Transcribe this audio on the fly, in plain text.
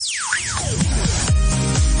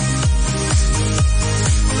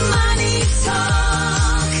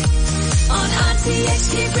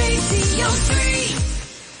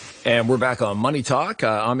And we're back on Money Talk.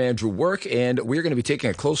 I'm Andrew Work, and we're going to be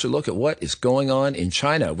taking a closer look at what is going on in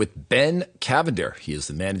China with Ben Cavender. He is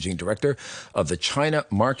the managing director of the China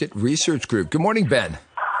Market Research Group. Good morning, Ben.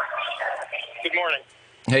 Good morning.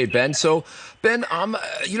 Hey, Ben. So, Ben,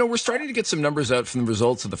 we're starting to get some numbers out from the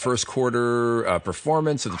results of the first quarter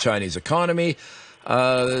performance of the Chinese economy.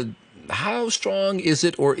 How strong is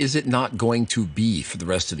it, or is it not going to be for the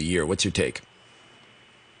rest of the year? What's your take?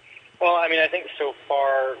 Well, I think so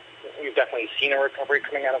far we've definitely seen a recovery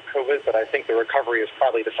coming out of COVID, but I think the recovery is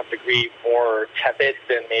probably to some degree more tepid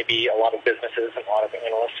than maybe a lot of businesses and a lot of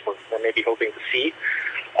analysts were maybe hoping to see.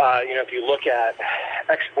 If you look at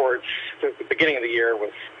exports, the beginning of the year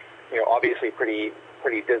was, obviously pretty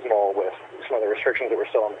dismal with some of the restrictions that were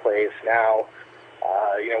still in place. Now,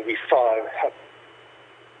 we saw,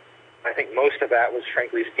 I think most of that was,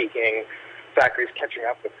 frankly speaking, factories catching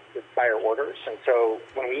up with prior orders. And so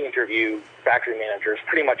when we interview factory managers,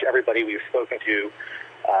 pretty much everybody we've spoken to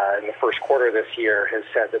in the first quarter this year has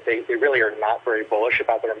said that they really are not very bullish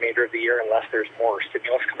about the remainder of the year unless there's more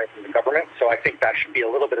stimulus coming from the government. So I think that should be a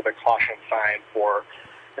little bit of a caution sign for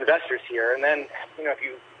investors here. And then, if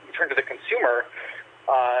you turn to the consumer,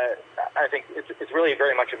 I think it's really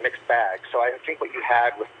very much a mixed bag. So I think what you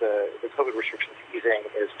had with the COVID restrictions easing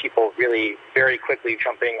is people really very quickly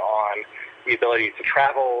jumping on the ability to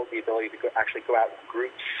travel, the ability to actually go out in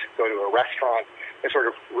groups, go to a restaurant, and sort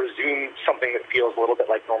of resume something that feels a little bit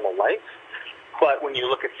like normal life. But when you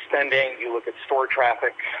look at spending, you look at store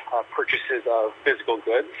traffic, purchases of physical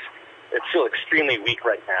goods, it's still extremely weak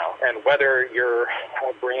right now. And whether you're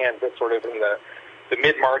a brand that's sort of in the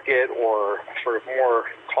mid-market or sort of more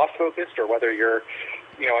cost-focused, or whether you're,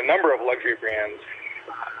 a number of luxury brands,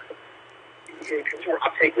 consumer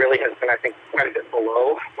uptake really has been, I think, quite a bit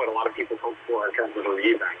below what a lot of people hope for in terms of a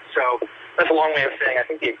rebound. So that's a long way of saying I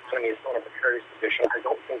think the economy is still in a precarious position. I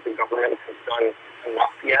don't think the government has done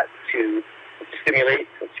enough yet to stimulate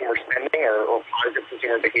consumer spending or positive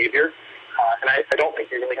consumer behavior. And I don't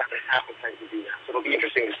think they really have an appetite to do that. So it'll be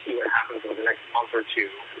interesting to see what happens over the next month or two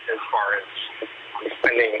as far as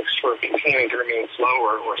spending sort of continuing to remain slow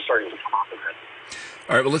or starting to come off a bit.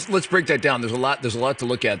 All right, well, let's break that down. There's a lot to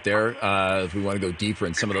look at there if we want to go deeper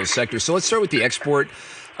in some of those sectors. So let's start with the export.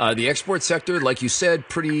 The export sector, like you said,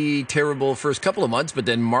 pretty terrible first couple of months, but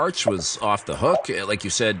then March was off the hook. Like you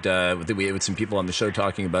said, we had some people on the show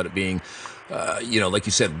talking about it being, like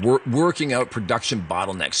you said, working out production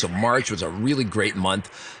bottlenecks. So March was a really great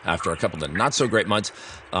month after a couple of not so great months.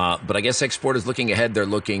 But I guess exporters looking ahead, they're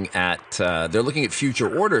looking at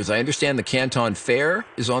future orders. I understand the Canton Fair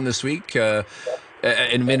is on this week.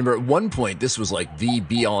 And remember, at one point, this was like the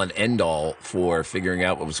be-all and end-all for figuring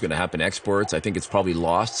out what was going to happen to exports. I think it's probably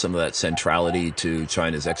lost some of that centrality to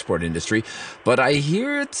China's export industry. But I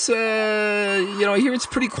hear it's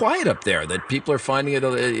pretty quiet up there. That people are finding it.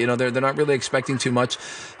 They're not really expecting too much.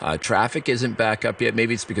 Traffic isn't back up yet.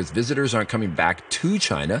 Maybe it's because visitors aren't coming back to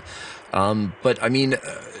China. But I mean,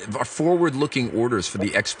 forward-looking orders for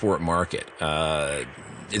the export market.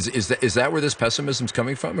 Is that where this pessimism's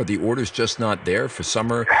coming from? Are the orders just not there for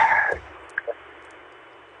summer?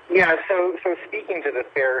 Yeah. So speaking to the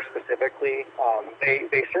fair specifically,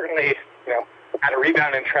 they certainly had a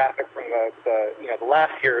rebound in traffic from the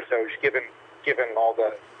last year or so, just given all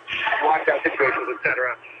the lockdown situations,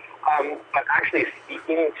 etc. But actually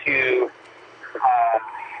speaking to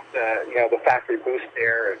the factory boost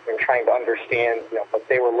there and trying to understand what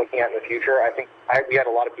they were looking at in the future, I think we had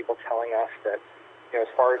a lot of people telling us that. As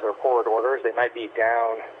far as their forward orders, they might be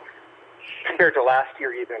down compared to last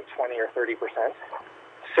year, even 20 or 30%.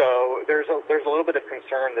 So there's a little bit of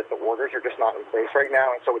concern that the orders are just not in place right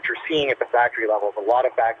now. And so what you're seeing at the factory level is a lot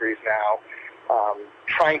of factories now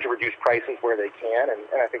trying to reduce prices where they can,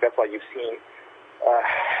 and I think that's why you've seen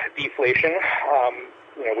deflation,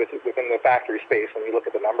 within the factory space when you look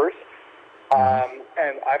at the numbers.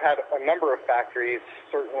 And I've had a number of factories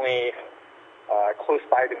certainly. Close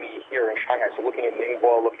by to me here in Shanghai. So looking at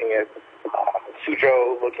Ningbo, looking at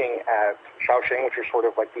Suzhou, looking at Shaoxing, which are sort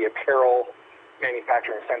of like the apparel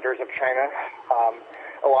manufacturing centers of China.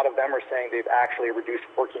 A lot of them are saying they've actually reduced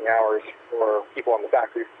working hours for people on the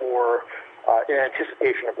factory floor in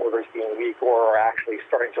anticipation of orders being weak, or are actually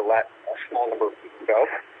starting to let a small number of people go.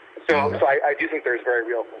 So I do think there's very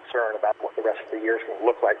real concern about what the rest of the year is going to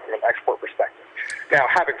look like from an export perspective. Now,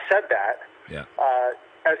 having said that,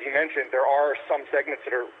 as you mentioned, there are some segments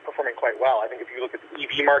that are performing quite well. I think if you look at the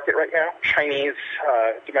EV market right now, Chinese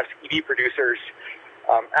domestic EV producers,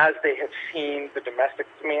 as they have seen the domestic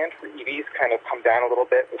demand for EVs kind of come down a little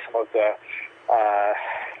bit with some of the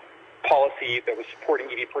policy that was supporting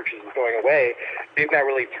EV purchases going away, they've now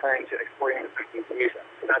really turned to exporting the new stuff.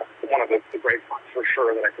 So that's one of the great spots for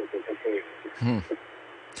sure that I think will continue.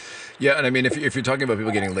 Yeah, and I mean, if you're talking about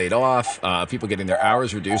people getting laid off, people getting their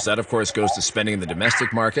hours reduced, that, of course, goes to spending in the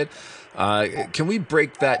domestic market. Can we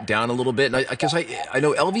break that down a little bit? Because I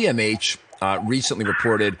know LVMH recently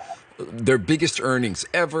reported their biggest earnings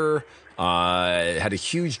ever, had a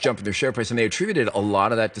huge jump in their share price, and they attributed a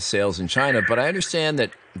lot of that to sales in China. But I understand that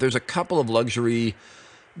there's a couple of luxury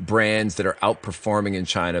brands that are outperforming in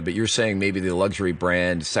China, but you're saying maybe the luxury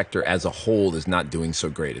brand sector as a whole is not doing so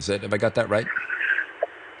great. Have I got that right?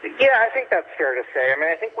 Yeah, I think that's fair to say. I mean,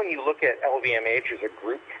 I think when you look at LVMH as a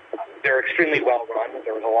group, they're extremely well run.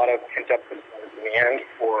 There was a lot of pent-up demand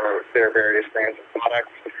for their various brands and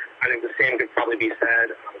products. I think the same could probably be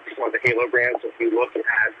said for some of the halo brands. If you look at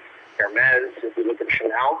Hermes, if you look at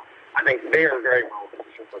Chanel, I think they are very well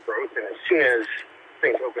positioned for growth. And as soon as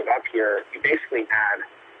things opened up here, you basically had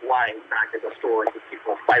lines back at the stores with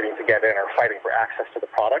people fighting to get in or fighting for access to the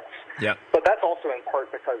products. Yeah. But that's also in part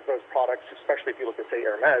because those products, especially if you look at, say,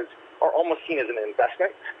 Hermes, are almost seen as an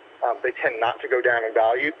investment. They tend not to go down in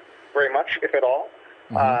value very much, if at all.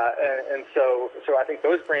 And so I think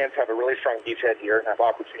those brands have a really strong beachhead here and have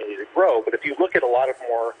opportunity to grow. But if you look at a lot of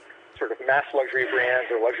more sort of mass luxury brands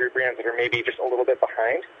or luxury brands that are maybe just a little bit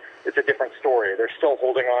behind, it's a different story. They're still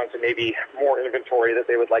holding on to maybe more inventory that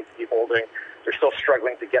they would like to be holding. They're still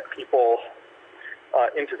struggling to get people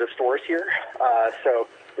into the stores here. So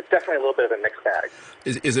it's definitely a little bit of a mixed bag.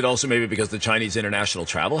 Is it also maybe because the Chinese international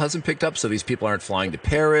travel hasn't picked up, so these people aren't flying to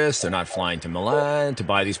Paris, they're not flying to Milan to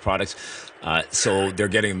buy these products, so they're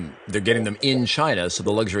getting them in China, so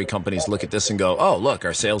the luxury companies look at this and go, oh, look,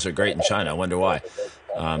 our sales are great in China, I wonder why.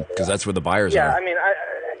 Because that's where the buyers are. Yeah, I mean,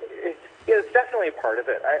 it's definitely a part of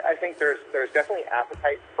it. I think there's definitely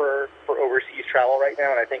appetite for overseas travel right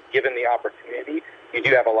now, and I think given the opportunity, you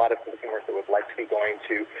do have a lot of consumers that would like to be going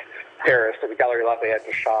to Paris or the Galeries Lafayette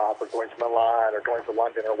to shop, or going to Milan, or going to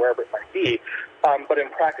London, or wherever it might be. But in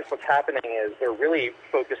practice, what's happening is they're really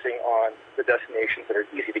focusing on the destinations that are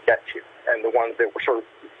easy to get to, and the ones that were sort of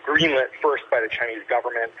greenlit first by the Chinese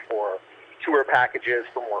government for tour packages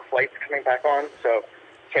for more flights coming back on. So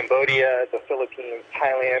Cambodia, the Philippines,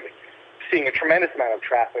 Thailand, seeing a tremendous amount of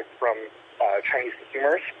traffic from Chinese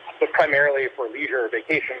consumers, but primarily for leisure or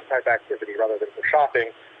vacation type activity rather than for shopping,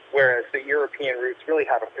 whereas the European routes really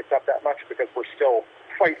haven't picked up that much because we're still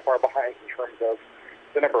quite far behind in terms of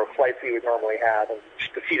the number of flights we would normally have and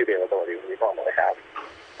the seat availability we normally have.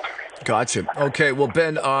 Gotcha. Okay. Well,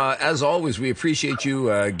 Ben, as always, we appreciate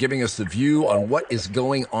you giving us the view on what is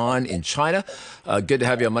going on in China. Good to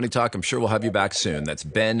have you on Money Talk. I'm sure we'll have you back soon. That's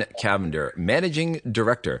Ben Cavender, Managing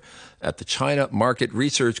Director at the China Market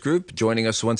Research Group, joining us once